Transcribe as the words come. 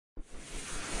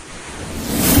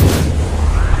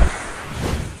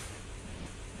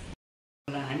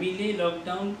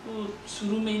लकडाउनको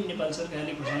सुरुमै नेपाल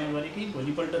सरकारले घोषणा गरेकै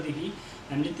भोलिपल्टदेखि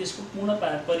हामीले त्यसको पूर्ण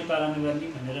परिपालन गर्ने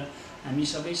भनेर हामी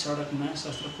सबै सडकमा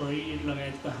सशस्त्र प्रहरी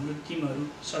लगायतको हाम्रो टिमहरू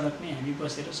सडकमै हामी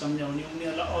बसेर सम्झाउने,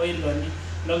 उनीहरूलाई अवेर गर्ने,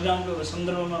 लकडाउनको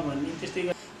सन्दर्भमा भन्ने। त्यस्तै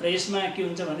र यसमा के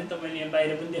हुन्छ भने तपाईँले यहाँ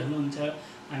बाहिर पनि देख्नुहुन्छ,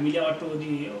 हामीले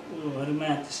अटोहरूमा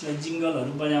त्यसलाई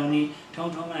जिङ्गलहरू बजाउने, ठाउँ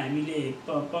ठाउँमा हामीले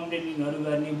पम्पलेटिङहरू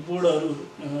गर्ने, बोर्डहरू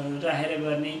राखेर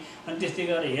गर्ने, अनि त्यस्तै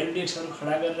गरेर हेल्प डेस्कहरू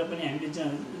खडा गरेर पनि हामीले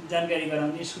जानकारी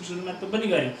गराउने सुरुमा त्यो पनि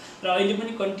गऱ्यौँ। र अहिले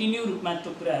पनि कन्टिन्यू रूपमा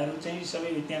त्यो कुराहरू चाहिँ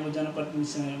सबै त्यहाँको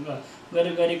जनप्रतिनिधिसँग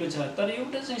गरेको छ। तर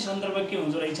एउटा चाहिँ सन्दर्भ के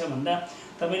हुँदो रहेछ भन्दा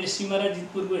तपाईँले सिमरा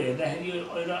जितपुरको हेर्दाखेरि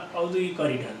एउटा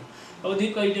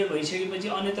औद्योगिक करिडर भइसकेपछि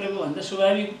अन्यत्रको भन्दा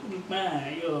स्वाभाविक रूपमा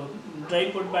यो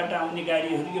ड्राइपोर्टबाट आउने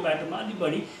गाडीहरू यो बाटोमा अलिक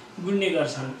बढी गुड्ने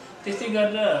गर्छन्। त्यस्तै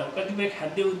गरेर कतिपय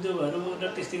खाद्य उद्योगहरू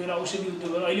र त्यस्तै गरेर औषधि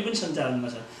उद्योगहरू अहिले पनि सञ्चालनमा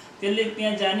छ। त्यसले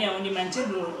त्यहाँ जाने आउने मान्छे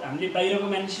हामीले बाहिरको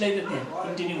मानिसलाई त त्यहाँ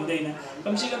कन्टिन्यू हुँदैन,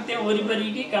 कमसेकम त्यहाँ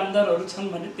वरिपरिकै कामदारहरू छन्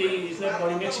भने त्यसलाई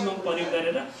बढी म्याक्सिमम प्रयोग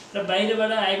गरेर र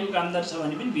बाहिरबाट आएको कामदार छ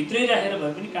भने पनि भित्रै राखेर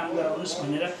भए पनि काम गराउनुहोस्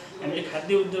भनेर हामीले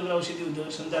खाद्य उद्योग र औषधि उद्योग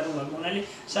सञ्चालन भएको हुनाले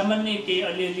सामान्य केही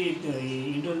अलिअलि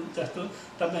हिँडो जस्तो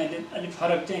तपाईँहरूले अलिक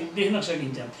फरक चाहिँ देख्न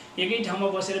सकिन्छ। एकै ठाउँमा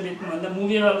बसेर बेच्नुभन्दा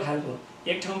मुभेबल खालको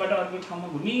एक ठाउँबाट अर्को ठाउँमा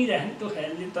घुमिराख्ने त्यो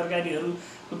खालले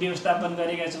तरकारीहरूको व्यवस्थापन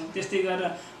गरेका छौँ। त्यस्तै गरेर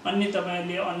अन्य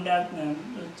तपाईँहरूले अन्डा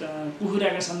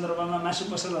कुखुराका सन्दर्भमा मासु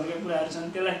पसलहरूका कुराहरू छन्,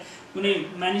 त्यसलाई कुनै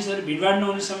मानिसहरू भिडभाड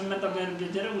नहुने समयमा तपाईँहरू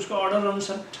बेचेर उसको अर्डर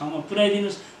अनुसार ठाउँमा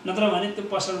पुऱ्याइदिनुहोस्, नत्र भने त्यो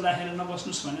पसल राखेर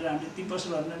नबस्नुहोस् भनेर हामीले ती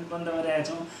पसलहरूलाई पनि बन्द गरेका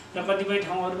छौँ। र कतिपय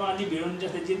ठाउँहरूमा अलिक भिड हुने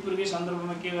जस्तै जितपुरकै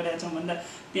सन्दर्भमा के गरेका छौँ भन्दा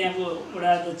त्यहाँको वडा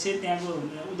अध्यक्ष, त्यहाँको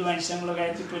उद्योगवाणी सङ्घ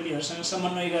लगायतको टोलीहरूसँग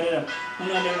समन्वय गरेर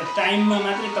उनीहरूले एउटा टाइममा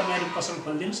मात्रै तपाईँहरू पसल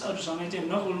खोलिदिनुहोस्, अरू समय चाहिँ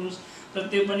नखोल्नुहोस्। र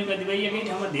त्यो पनि कतिपय एकै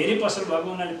ठाउँमा धेरै पसल भएको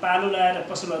हुनाले पालो लगाएर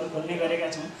पसलहरू खोल्ने गरेका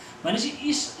छौँ। भनेपछि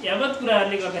यी यावत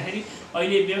कुराहरूले गर्दाखेरि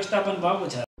अहिले व्यवस्थापन भएको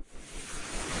छ।